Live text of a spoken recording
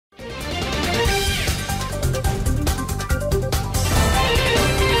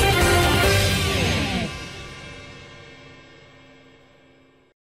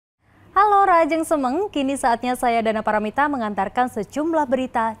Ajeng Semeng, kini saatnya saya Dana Paramita mengantarkan sejumlah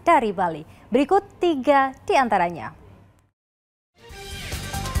berita dari Bali. Berikut 3 di antaranya.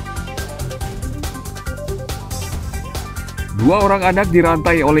 Dua orang anak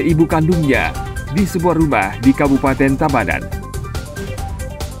dirantai oleh ibu kandungnya di sebuah rumah di Kabupaten Tabanan.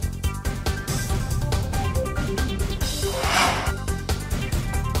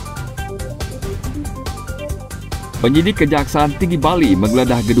 Penyidik Kejaksaan Tinggi Bali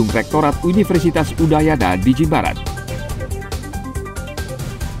menggeledah gedung Rektorat Universitas Udayana di Jimbaran.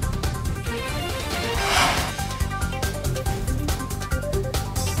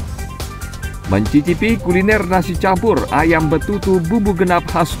 Mencicipi kuliner nasi campur ayam betutu bumbu genap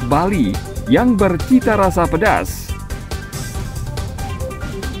khas Bali yang bercita rasa pedas.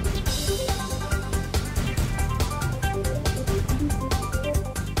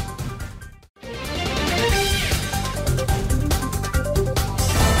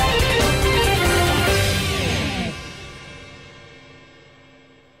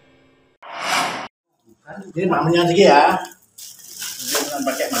 Ini mamanya lagi ya, jangan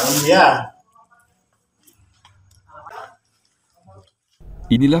pakai malam ya.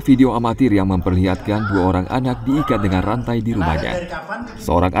 Inilah video amatir yang memperlihatkan dua orang anak diikat dengan rantai di rumahnya.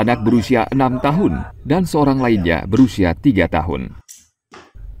 Seorang anak berusia 6 tahun dan seorang lainnya berusia 3 tahun.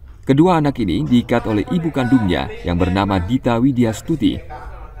 Kedua anak ini diikat oleh ibu kandungnya yang bernama Dita Widyastuti.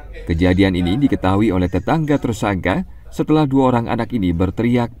 Kejadian ini diketahui oleh tetangga tersangka setelah dua orang anak ini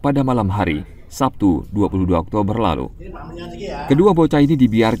berteriak pada malam hari, Sabtu 22 Oktober lalu. Kedua bocah ini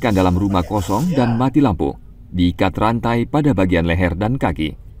dibiarkan dalam rumah kosong dan mati lampu, diikat rantai pada bagian leher dan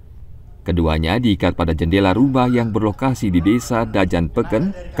kaki. Keduanya diikat pada jendela rumah yang berlokasi di Desa Dajan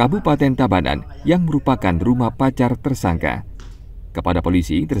Peken, Kabupaten Tabanan, yang merupakan rumah pacar tersangka. Kepada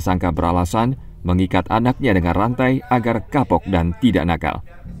polisi, tersangka beralasan mengikat anaknya dengan rantai agar kapok dan tidak nakal.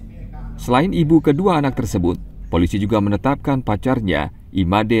 Selain ibu kedua anak tersebut, polisi juga menetapkan pacarnya,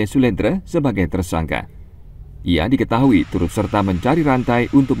 Imade Sulendra, sebagai tersangka. Ia diketahui turut serta mencari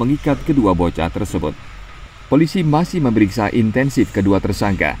rantai untuk mengikat kedua bocah tersebut. Polisi masih memeriksa intensif kedua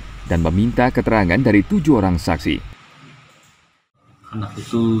tersangka dan meminta keterangan dari 7 orang saksi. Anak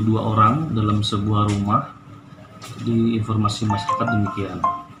itu 2 orang dalam sebuah rumah, di informasi masyarakat demikian.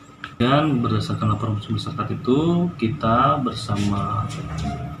 Dan berdasarkan laporan masyarakat itu, kita bersama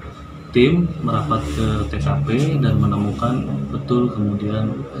tim merapat ke TKP dan menemukan betul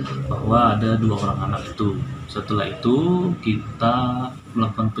kemudian bahwa ada 2 orang anak itu. Setelah itu kita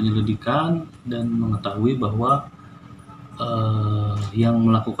melakukan penyelidikan dan mengetahui bahwa yang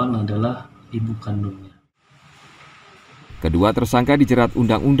melakukan adalah ibu kandungnya. Kedua tersangka dijerat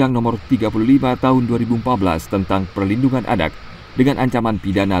Undang-Undang Nomor 35 Tahun 2014 tentang Perlindungan Anak dengan ancaman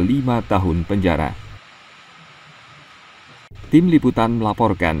pidana 5 tahun penjara. Tim Liputan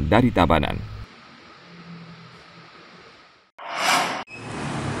melaporkan dari Tabanan.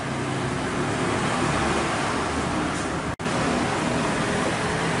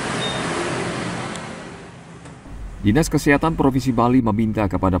 Dinas Kesehatan Provinsi Bali meminta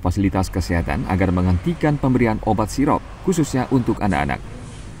kepada fasilitas kesehatan agar menghentikan pemberian obat sirop, khususnya untuk anak-anak.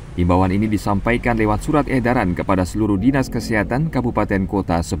 Himbauan ini disampaikan lewat surat edaran kepada seluruh Dinas Kesehatan Kabupaten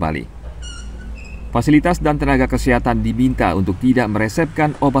Kota se-Bali. Fasilitas dan tenaga kesehatan diminta untuk tidak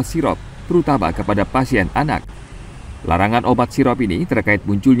meresepkan obat sirop, terutama kepada pasien anak. Larangan obat sirop ini terkait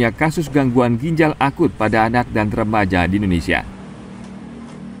munculnya kasus gangguan ginjal akut pada anak dan remaja di Indonesia.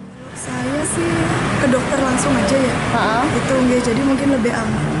 Saya sih ke dokter langsung aja ya. Itu enggak, jadi mungkin lebih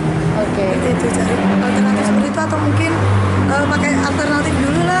aman. Oke. Itu cari alternatif seperti itu, atau mungkin pakai alternatif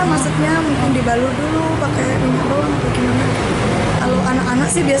dulu lah, maksudnya mungkin dibalur dulu pakai minyak bawang atau gimana. Kalau anak-anak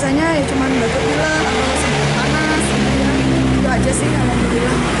sih biasanya ya cuman batuk pilek atau sakit panas, itu aja sih,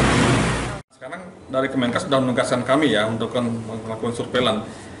 alhamdulillah. Sekarang dari Kemenkes sudah menugaskan kami ya untuk melakukan surveillance.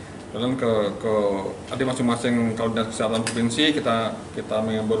 Dan ke ada masing-masing, kalau Dinas Kesehatan Provinsi kita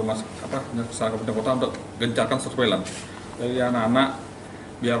mengimbau Dinas Kesehatan Kabupaten Kota untuk gencarkan surveillance. Jadi anak-anak,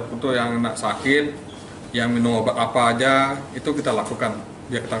 biar betul yang anak sakit, yang minum obat apa aja itu kita lakukan.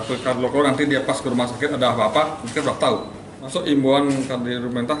 Biar kita kalau nanti dia pas ke rumah sakit ada apa-apa, kita sudah tahu. Masuk imbauan dari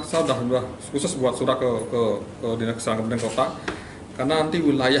pemerintah, saya sudah khusus buat surat ke Dinas Kesehatan Kabupaten Kota, karena nanti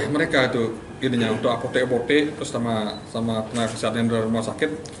wilayah mereka itu ininya untuk apotek-apotek terus sama tenaga kesehatan yang dari rumah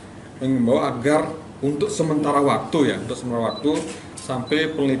sakit mengimbau agar untuk sementara waktu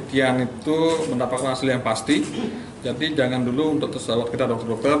sampai penelitian itu mendapatkan hasil yang pasti. Jadi jangan dulu untuk tersawat kita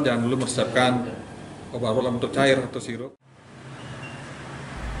dokter-dokter jangan dulu meresepkan obat dalam bentuk cair atau sirup.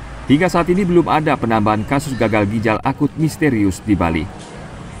 Hingga saat ini belum ada penambahan kasus gagal ginjal akut misterius di Bali.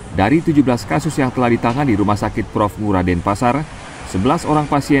 Dari 17 kasus yang telah ditangani Rumah Sakit Prof. Ngurah Denpasar, 11 orang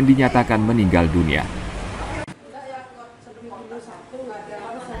pasien dinyatakan meninggal dunia.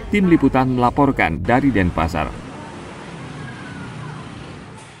 Tim Liputan melaporkan dari Denpasar.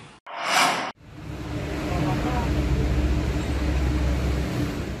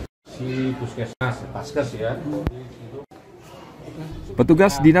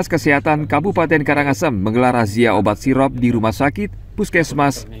 Petugas Dinas Kesehatan Kabupaten Karangasem menggelar razia obat sirop di rumah sakit,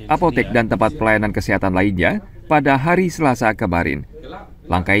 puskesmas, apotek, dan tempat pelayanan kesehatan lainnya pada hari Selasa kemarin.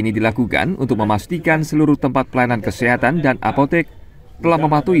 Langkah ini dilakukan untuk memastikan seluruh tempat pelayanan kesehatan dan apotek telah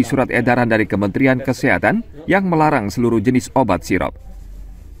mematuhi surat edaran dari Kementerian Kesehatan yang melarang seluruh jenis obat sirop.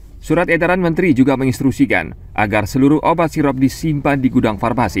 Surat edaran Menteri juga menginstruksikan agar seluruh obat sirop disimpan di gudang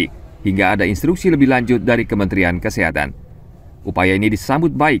farmasi hingga ada instruksi lebih lanjut dari Kementerian Kesehatan. Upaya ini disambut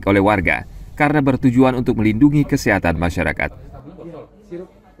baik oleh warga karena bertujuan untuk melindungi kesehatan masyarakat.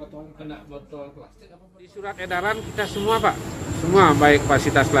 Di surat edaran kita semua, Pak, semua baik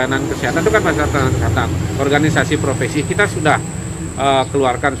fasilitas pelayanan kesehatan itu kan fasilitas pelayanan kesehatan, organisasi profesi kita sudah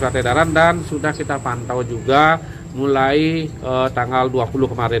keluarkan surat edaran dan sudah kita pantau juga mulai tanggal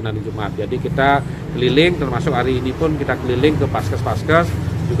 20 kemarin hari Jumat. Jadi kita keliling, termasuk hari ini pun kita keliling ke paskes-paskes,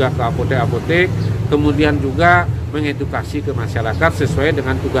 juga ke apotek-apotek, kemudian juga mengedukasi ke masyarakat sesuai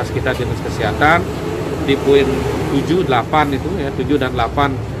dengan tugas kita Dinas Kesehatan di poin 7, 8 itu ya, 7 dan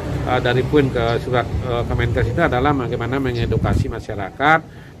 8 dari poin ke surat Kemenkes itu adalah bagaimana mengedukasi masyarakat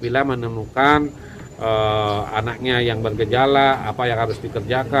bila menemukan anaknya yang bergejala, apa yang harus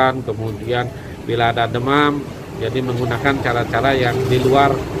dikerjakan, kemudian bila ada demam, jadi menggunakan cara-cara yang di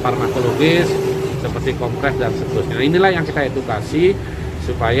luar farmakologis seperti kompres dan seterusnya. Nah, inilah yang kita edukasi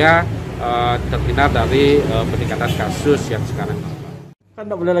supaya terhindar dari peningkatan kasus yang sekarang. Kan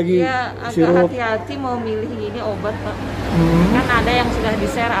tidak boleh lagi ya, sirup. agak hati-hati mau milih ini obat, Pak. Kan ada yang sudah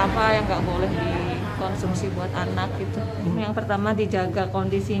di-share apa yang nggak boleh dikonsumsi buat anak gitu. Yang pertama dijaga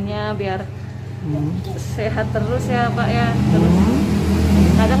kondisinya biar sehat terus ya, Pak ya. Terus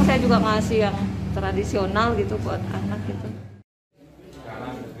kadang saya juga ngasih yang tradisional gitu buat anak gitu.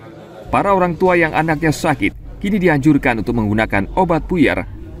 Para orang tua yang anaknya sakit kini dianjurkan untuk menggunakan obat puyer,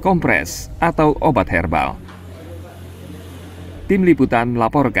 kompres, atau obat herbal. Tim Liputan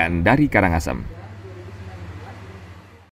melaporkan dari Karangasem.